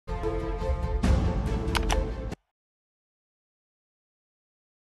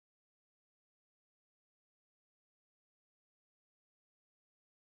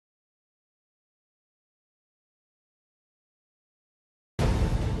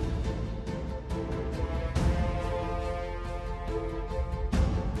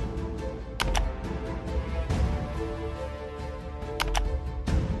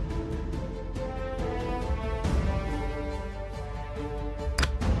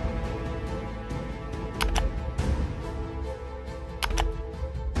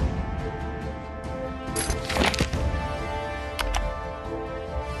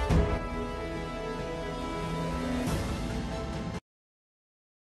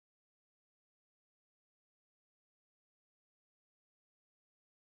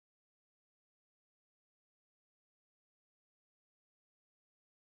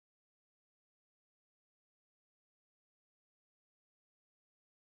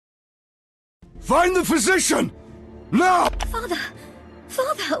Find the physician! Now! Father!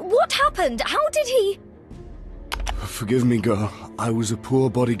 Father, what happened? How did he... Forgive me, girl. I was a poor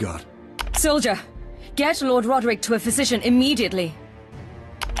bodyguard. Soldier, get Lord Roderick to a physician immediately.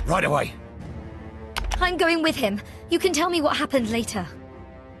 Right away. I'm going with him. You can tell me what happened later.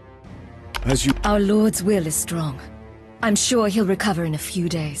 As you... Our Lord's will is strong. I'm sure he'll recover in a few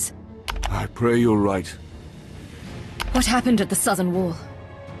days. I pray you're right. What happened at the southern wall?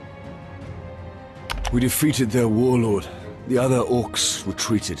 We defeated their warlord. The other orcs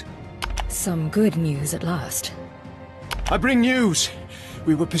retreated. Some good news at last. I bring news!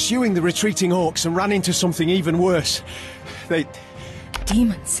 We were pursuing the retreating orcs and ran into something even worse.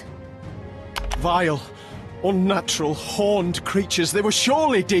 Demons. Vile, unnatural, horned creatures. They were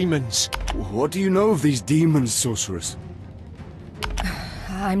surely demons! What do you know of these demons, sorceress?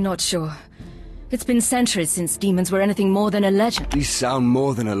 I'm not sure. It's been centuries since demons were anything more than a legend. These sound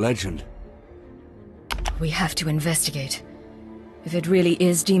more than a legend. We have to investigate. If it really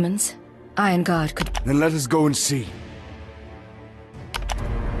is demons, Iron Guard could... Then let us go and see.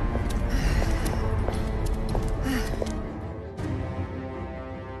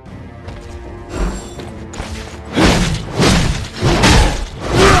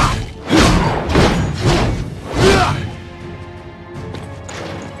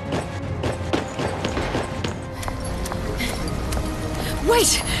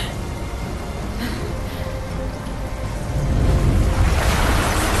 Wait!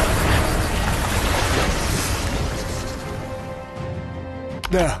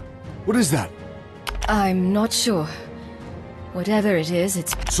 There. What is that? I'm not sure. Whatever it is,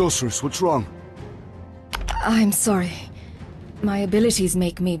 it's... Sorceress, what's wrong? I'm sorry. My abilities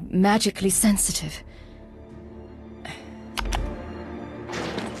make me magically sensitive.